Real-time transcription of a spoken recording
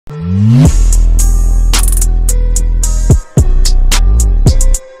So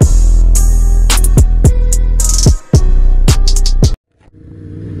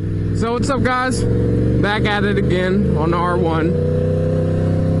what's up, guys? Back at it again on R1.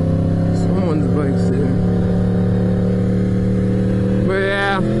 Someone's bike's there. But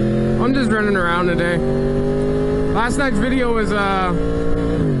yeah, I'm just running around today. Last night's video was a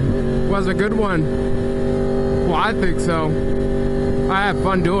good one. Well, I think so. I had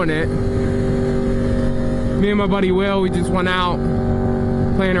fun doing it. Me and my buddy Will, we just went out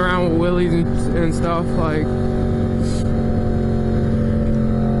playing around with Willies and stuff. Like,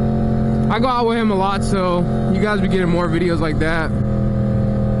 I go out with him a lot, so you guys be getting more videos like that.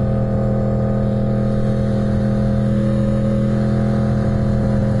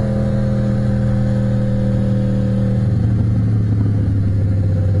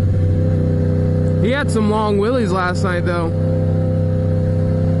 He had some long wheelies last night, though.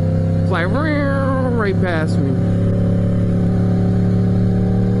 It's like right past me.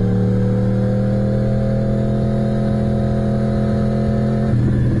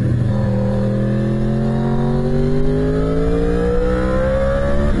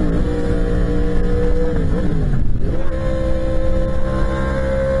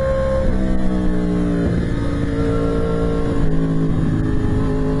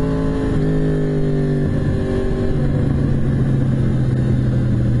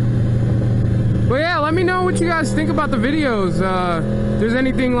 Let me know what you guys think about the videos. If there's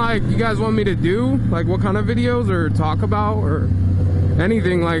anything like you guys want me to do, like what kind of videos or talk about, or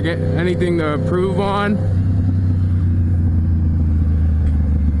anything, like anything to improve on.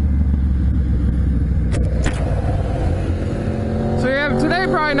 So yeah, today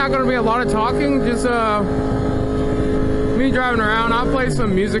probably not going to be a lot of talking, just me driving around. I'll play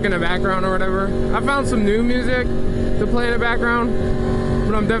some music in the background or whatever. I found some new music to play in the background,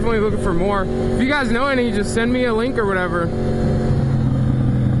 but I'm definitely looking for more. If you guys know any, just send me a link or whatever.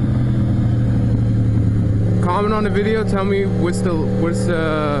 Comment on the video, tell me what's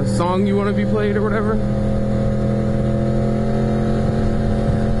the song you want to be played or whatever.